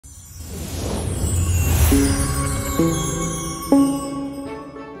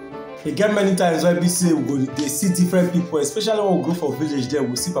E get many times where we say they see different people, especially when we go for village there,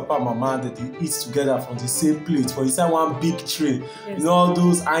 we see papa and mama that they eat together from the same plate for inside one big tray. Yes. You know all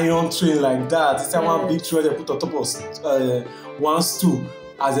those iron tray like that. Inside one big tray they put on top of one stool.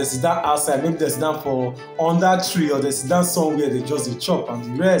 As they sit down outside, maybe they sit down for under tree or they sit down somewhere, they just they chop and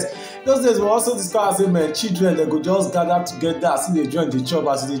the rest. Those days we also discover say man, children they go just gather together, see they join the chop.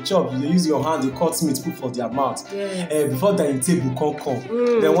 As they chop, they use your hand, they cut meat, put for their mouth. Yes. Before dining table come.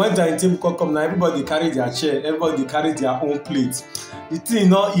 Then when dining table come, now everybody carry their chair, everybody carry their own plate. The thing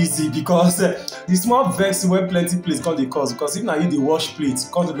not easy because the small vex when plenty plates come dey cause, because if now you dey wash plates,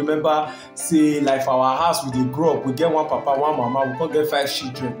 come to remember say like for our house we dey grow up, we get one papa, one mama, we come get 5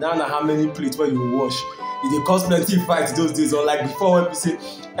 children. Now how many plates where you wash? E dey cause plenty fight those days. Or like before when we say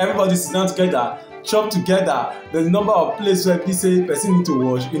everybody sit down together, chop together, the number of plates where people say person need to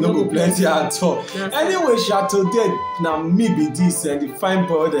wash, you know go plenty at all. Yes. Anyway, today now me be this and the fine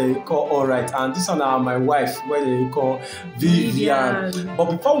boy they call Alright, and this one now my wife where they call Vivian.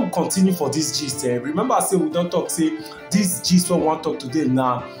 But before we continue for this gist, remember I say we don't talk say this gist we want to talk today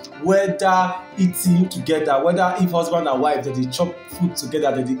now. Whether eating together, whether if husband and wife that they chop food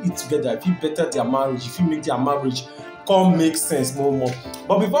together, that they eat together, if you better their marriage, if you make their marriage come make sense more.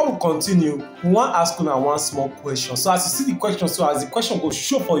 But before we continue, we want to ask you one small question. So as you see the question, so as the question goes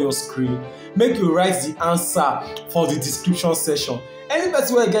show for your screen, make you write the answer for the description section. Any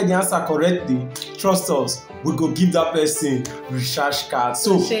person will get the answer correctly, trust us, we go give that person recharge card.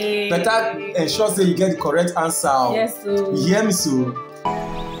 So better ensure that you get the correct answer. Yes, so. You hear me so?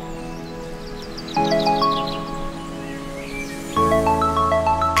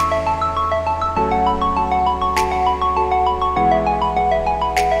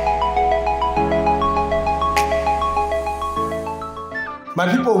 My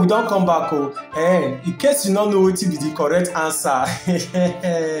people, we don't come back. In case you don't know what is the correct answer,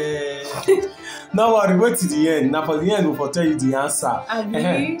 no worry, wait till the end. Now for the end, we'll tell you the answer.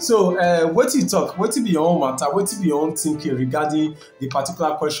 So, what you talk? What be your own matter? What be your own thinking regarding the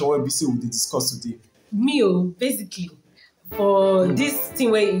particular question where we say we discuss today? Me, basically, for this thing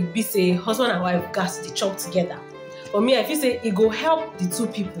where it be say husband and wife gas they chop together. For me, I feel say it go help the two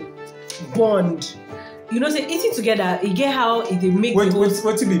people bond. You know, say eating together, you get how it make.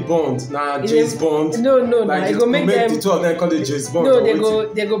 What be bond? Nah, James Bond. No. Like it go make them. The two of them call it James Bond. No,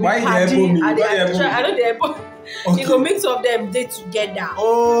 they go be partying. I know they Okay. It go make two of them they together.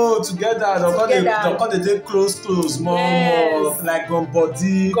 Oh, together. They call they close, more, like gun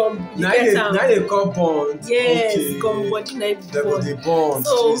body. Now they call bond. Yes, okay. Gun body. Now they go the bond.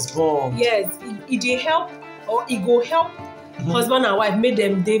 So James Bond. yes, it help or it go help. Husband and wife made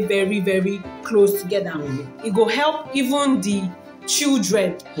them they very, very close together. It go help even the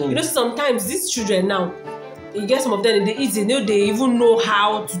children. You know, sometimes these children now, you get some of them they eat, they even know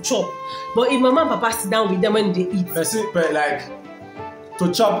how to chop. But if mama and papa sit down with them when they eat, but like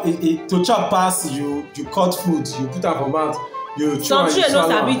to chop pass you cut food, you put up for mouth. Some children don't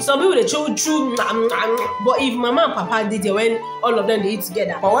sabi. Some people they chew. But if mama and papa did it when all of them they eat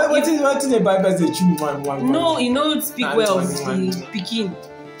together. But what they buy best they chew one? No, you know speak well of the pikin.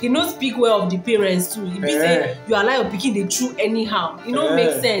 You know speak well of the parents too. If you say you allow your pikin they chew anyhow, you know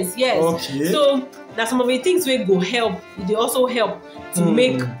make sense. Yes. Okay. So that's some of the things where go help. They also help to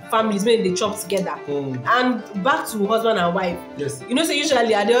make families when they chop together. And back to husband and wife. Yes. You know, so usually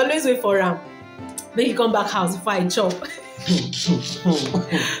they always wait for him. When he come back house before I chop.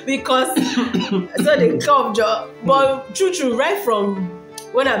 Because so they come job. But true, right from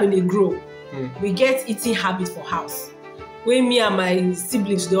when I've been a grow, we get eating habit for house. When me and my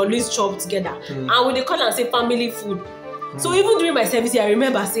siblings they always chop together. And when they call and say family food. So even during my service here, I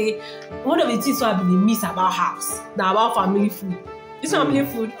remember say one of the things I've been miss about house, now about family food. This family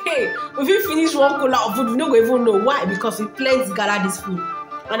food, hey, if we finish one cooler of food, we don't even know why, because we plenty gather this food.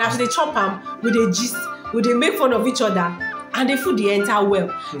 And after they chop them, we they gist, we they make fun of each other, and the food they enter well.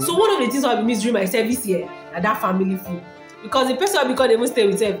 So one of the things I've missed during my service here are that family food. Because the person because they even stay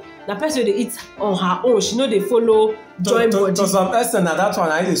with them, the person they eat on her own, she know they follow join body. To some extent, that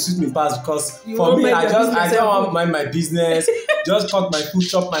one I suit me past because for me, I don't want to mind my business, just cut my food,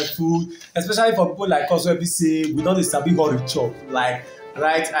 chop my food. Especially for people like us where we say we don't sabi how to chop. Like,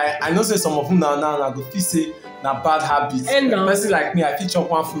 right? I know say some of them now I go feel say na bad habits. A person like me, I fit chop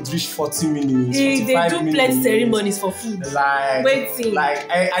one food reach 40 minutes, 45 minutes. They do plenty ceremonies for food. Like, waiting. Like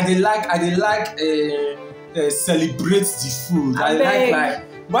I dey like celebrate the food. I like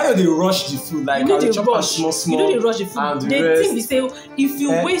why do they rush the food? Like you know chop small. You know they rush the food. The thing be say if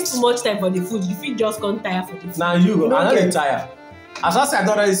you waste too much time for the food, you feel just can't tire for the food. Now you go. I don't get tired. as I say I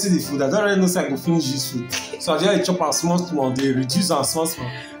don't already see the food, I don't already know say I go finish this food. So I just chop am small, they reduce am small.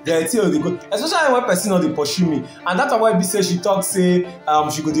 Then till they go, especially when person not dey pursue me, and that's why be say she talk say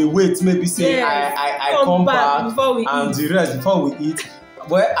she go dey wait, maybe say Yes. I come back before we and eat. the rest before we eat.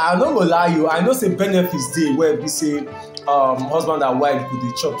 But I no go lie you, I know say benefits dey where be say husband and wife go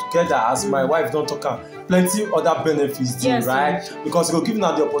dey chop together as my wife don talk am. Plenty other benefits dey, Yes, right? Because e go give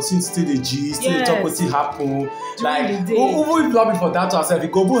una the opportunity to dey gist, to dey talk wetin happen. Like the day. even if not be for that one sef, e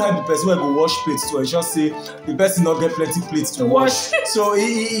go even help the person wey go wash plate to ensure say the person no get plenty plates to wash. So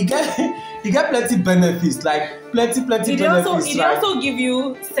e get plenty benefits, like plenty benefits. It also give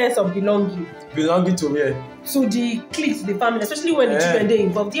you sense of belonging. Belonging to where? To the clique, to the family, especially when the children dey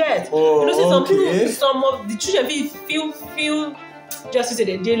involved. Yes. Oh, you know, say some okay. people, some of the children feel just to say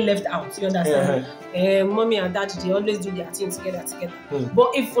they dey left out. You understand? Mommy and daddy, they always do their thing together. But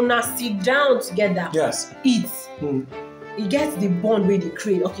if una sit down together, yes, eat. E get the bond wey dey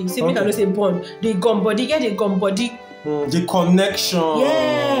create. Okay, you say make I no say bond. The gum body, get the gum body. The connection.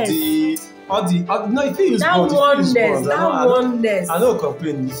 Yes. No, if you use that bond, oneness. I don't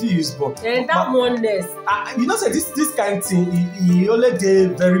complain if you use bond. That oneness. You know, say this kind of thing, it only dey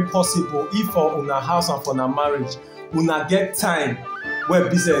very possible if for una house and for una marriage, una get time where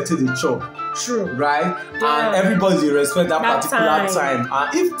busy take the chop. True. Right? Yeah. And everybody dey respect that particular time.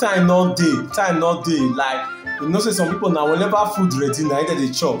 And if time not dey, like you know, say some people now whenever food ready, na they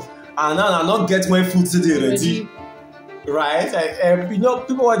dey chop, and now I not get when food still dey ready. Right? You know,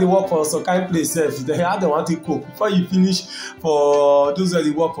 people when they work for some kind of place, they want to cook before you finish for those where they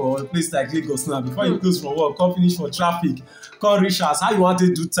work for a place like Lagos now. Before you close from work, come finish for traffic, come reach us. How you want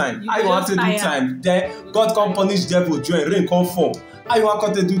to do time? Then God come punish devil, join rain come fall. How you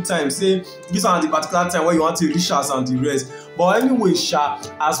want to do time? Say this one at the particular time where you want to reach us and the rest. But anyway,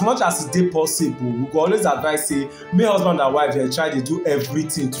 as much as it is possible, we go always advise say, make husband and wife try to do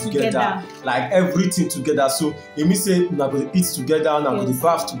everything together. Like everything together. So it means say una go eat together, una go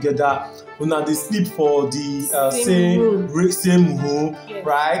bath together, una dey sleep for the same room,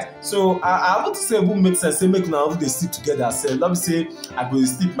 right? So I want to say, who makes sense? Say make una dey sleep together. Say let me say I go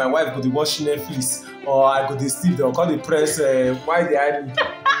sleep, my wife go dey watch Netflix, or I go dey sleep, they go call the press. Why they hide me?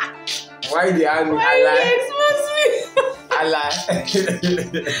 Why they hide me? I lie.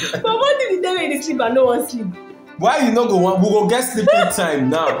 But what did the day when they sleep and no one sleep? Why you no go want? We go get sleeping time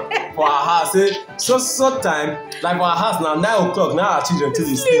now for our house. So time, like for our house now, 9 o'clock. Now our children till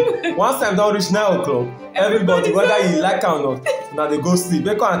they sleep. Once time don't reach 9 o'clock, everybody, whether you like it or not, now they go sleep.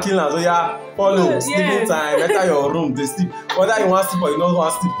 They come and kill us. So yeah, follow sleeping time. Enter your room, they sleep. Whether you want sleep or you don't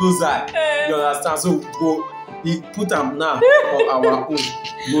want sleep, close eye. You understand? So go. He put them now for our own.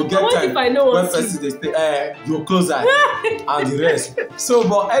 We'll get time when person they stay, you close eye and the rest. So,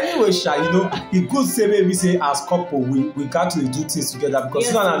 but anyway, you know, it could say maybe say as couple we got to do things together,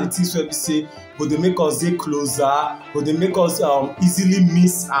 because one of the things where we say, but they make us stay closer, but they make us easily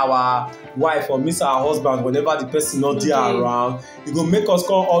miss our wife or miss our husband whenever the person not there around. It go make us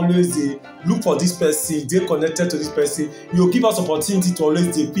come always look for this person, they connected to this person. It will give us opportunity to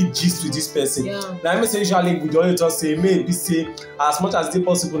always pick gist with this person. Now, I say usually we always just say maybe say as much as they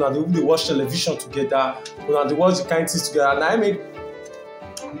possible now they watch television together, now they watch the kind of things together. Now I mean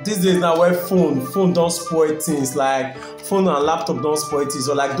these days now where phone don't spoil things, like phone and laptop don't spoil things,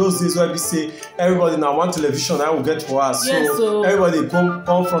 or like those days where we say everybody now want television I will get for us. So everybody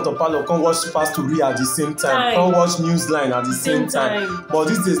come front of parlor, come watch Super Story at the same time, come watch Newsline at the same time. But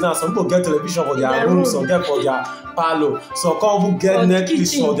these days now some people get television for their room, some get for their parlor, so come get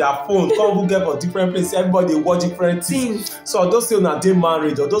Netflix for their phone, come get for different places, everybody watch different things. So those say now they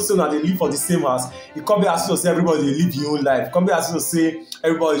married, or those say now they live for the same house, it can't be as to say everybody live your own life, it can't be as to say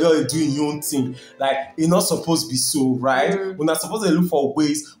everybody just doing your own thing. Like it's not supposed to be so, right? We're not supposed to look for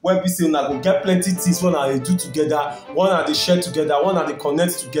ways where we say now go get plenty things, one they do together, one they share together, one they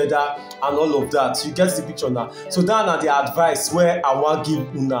connect together, and all of that. So you get the picture now. So that are the advice where I want to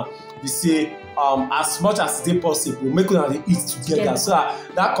give una. We say as much as it's possible, make una dey eat together, so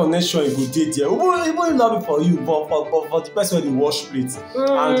that connection it go dey there. Even not for you, but for the person wey dey wash plates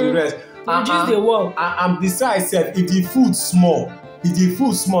and the rest. Reduce the work. And besides, if the food small,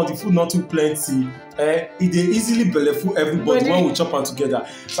 the food not too plenty, it dey easily belleful everybody when we chop am together.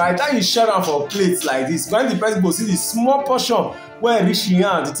 By the time you share am for plates like this, when the person go see the small portion where reach im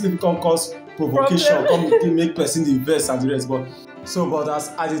hand, the thing come cause provocation, come make person dey vex and the rest. But as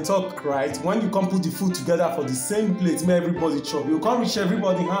I dey talk, right, when you come put the food together for the same plate, make everybody chop, you come reach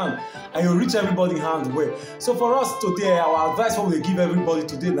everybody hand, and you reach everybody hand well. So for us today, our advice what we give everybody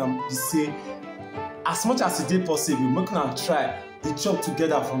today now is say, as much as it is possible, make una try dey chop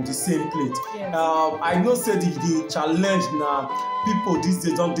together from the same plate. Yes. I know say the challenge na people these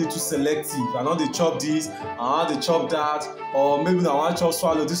days don dey too selective. I no dey chop this, I no dey chop that, or maybe na one chop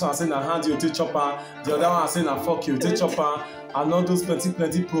swallow, this one say na hand you take chop am, the other one say na fork you take chop am, and all those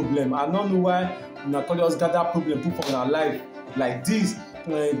plenty problem. I no know why una come just gather problem put for una life like this.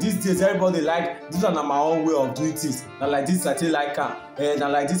 These days everybody like this one na my own way of doing things, na like this I take like am, na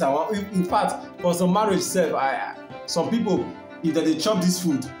like this I want. In fact, for some marriage sef, some people, if dem dey chop this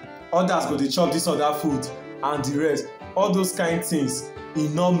food, others go dey chop this other food and the rest. All those kind things, e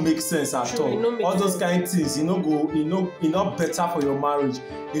no make sense at all. All those kind things, e no better for your marriage.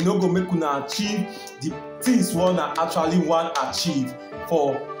 E no go make una achieve the things wey una actually wan achieve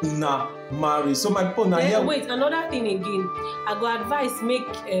for una marriage. So my people na here. Wait, another thing again, I go advise make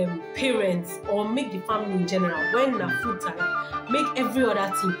parents or make the family in general, when na food time, make every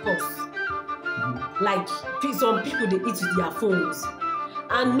other thing pause. Like some people dey eat with their phones,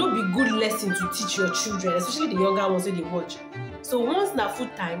 and no be good lesson to teach your children, especially the younger ones wey dey watch. So once na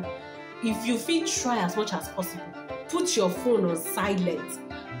food time, if you fit try as much as possible, put your phone on silent,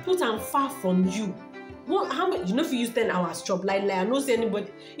 put am far from you. How much you know if you use 10 hours chop? Like I no see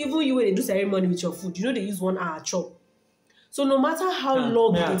anybody, even you when they do ceremony with your food, you know they use 1 hour chop. So no matter how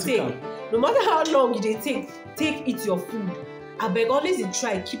long you take, no matter how long you take eat your food, abeg always dey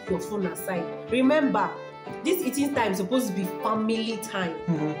try keep your phone aside. Remember, this eating time is supposed to be family time.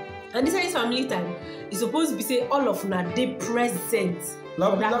 And this family time is supposed to be say all of una dey present.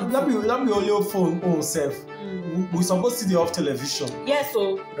 Not be only your phone own self. We supposed to see the off television. Yes,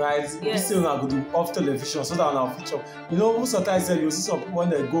 so right. We say una go do off television so that una feature. You know, most of the time you see some people when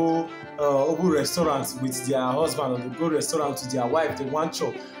they go over restaurants with their husband, or they go restaurant with their wife, they want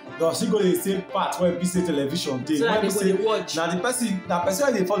chop. Does she go the same part where we say television dey? So when we say watch. Now the person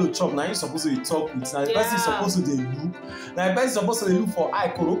wey dey follow chop, now you supposed to talk with. Now the person supposed to dey look. Now the person supposed to dey look for eye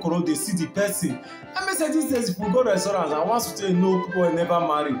koro, they see the person. I mean, say these days if we go restaurants and once you know people wey never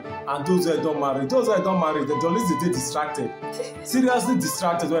marry and those who don't marry, they always dey distracted. Seriously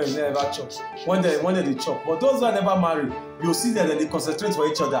distracted when they never chop. When they chop. But those who never marry, you see that they concentrate for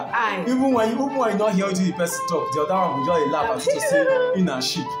each other. Aye. Even when you not hear the person talk, the other one will just laugh as to say in a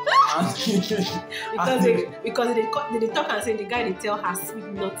sheep. because they talk and say the guy they tell her sweet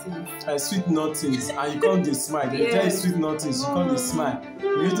nothings. Sweet nothings, and you can't dey smile. They tell you sweet nothings, you can't dey smile.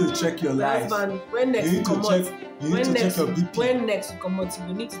 You need to check your life. When next you need to check your BP. When next you come out,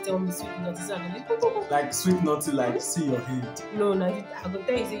 you need to tell me sweet nothings. Like sweet nothing, like see your head. No, I go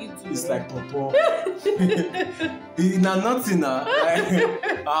tell you say you too. It's like pawpaw. Nothing now.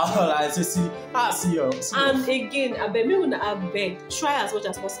 I say see your. And again, I beg, try as much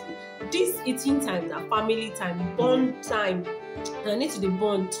as possible. This eating time, na family time, bond time. I need to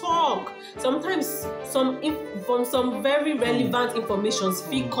bond, talk. Sometimes some very relevant information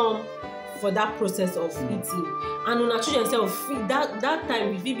fit come for that process of eating. And una children self that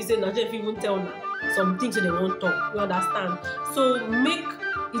time if be say una children even tell una some things they won't talk. You understand? So make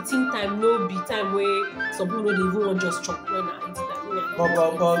eating time no be time where some people no dey even want just chop when I eat time.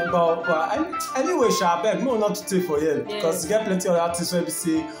 But anyway, abeg no not to take for here because you get plenty of other things where we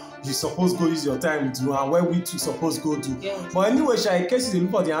say you suppose go use your time do and where we too suppose go do. Yes. But anyway, in case you dey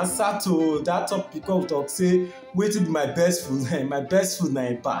look for the answer to that topic of talk, say wetin be my best food? My best food na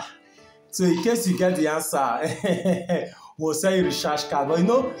eba. So in case you get the answer, we'll send you recharge card. But you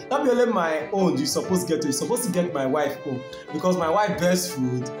know, not be only my own you supposed to get to. You supposed to get my wife own because my wife best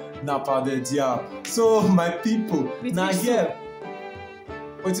food na pounded yam. So my people, now here,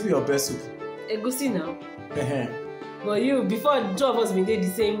 wetin be your best soup? Egusi now. But you, before the two of us, we did the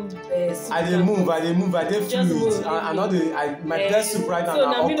same soup. I dey move, I dey fluid. My best soup right now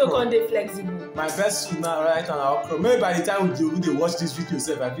so na okra. So now we no con dey flexible. My best soup now right now na okra. Maybe by the time we watch this video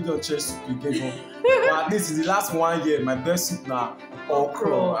sef, I fit don change soup again. But at least in the last 1 year, my best soup na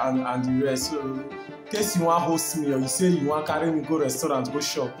okra and the rest. So in case you wan host me or you say you wan carry me go restaurant, go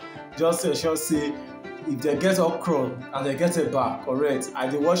shop, just sure say if they get okra and they get eba, correct, I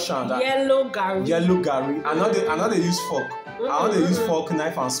dey wash am. Yellow garri. I no dey use fork. I no dey use fork,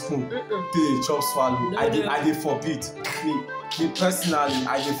 knife and spoon take dey chop swallow. I dey forbid. Me personally,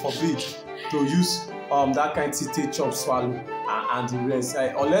 I dey forbid to use that kind thing take chop swallow and the rest.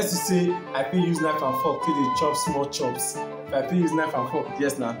 Unless you say I fit use knife and fork take dey chop small chops. If I fit use knife and fork,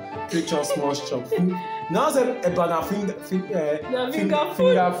 yes na, take chop small chops. Now say eba na finger food. Eba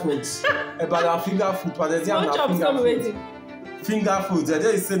na finger food. Pounded yam na finger food. Finger food.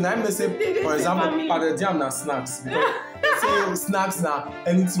 They say na me say for example pounded yam na snacks. say snacks now,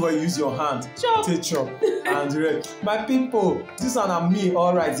 anything where you use your hand, take chop and rest. My people, this one are me,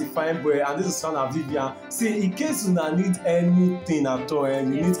 alright, the fine boy, and this is one of Vivian. See, in case you need anything at all,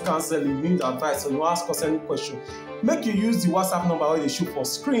 and you need counseling, you need advice, or you ask us any question, make you use the WhatsApp number where they show for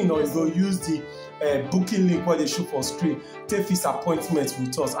screen, or you go use the booking link where they show for screen. Take this appointment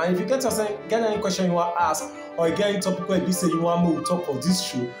with us. And if you get any question you want to ask, or you get any topic where you say you want me to talk for this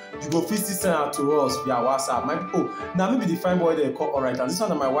show, you go fit send out to us via WhatsApp. My people, now maybe the fine boy they call alright, and this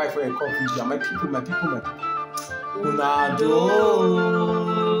one is my wife where they call Pidgin. My people. Una do.